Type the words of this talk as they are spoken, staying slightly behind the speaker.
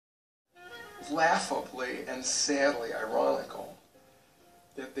laughably and sadly ironical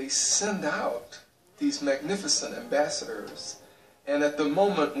that they send out these magnificent ambassadors, and at the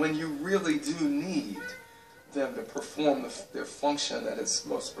moment when you really do need them to perform their function at its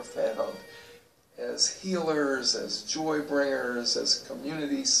most profound, as healers, as joy bringers, as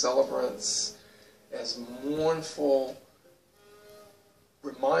community celebrants, as mournful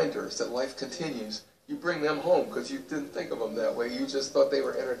reminders that life continues, you bring them home because you didn't think of them that way. You just thought they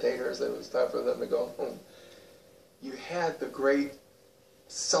were entertainers, it was time for them to go home. You had the great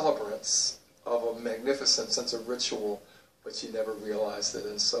celebrants of a magnificent sense of ritual, but you never realized it.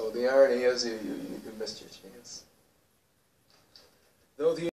 And so the irony is you missed your chance. Though the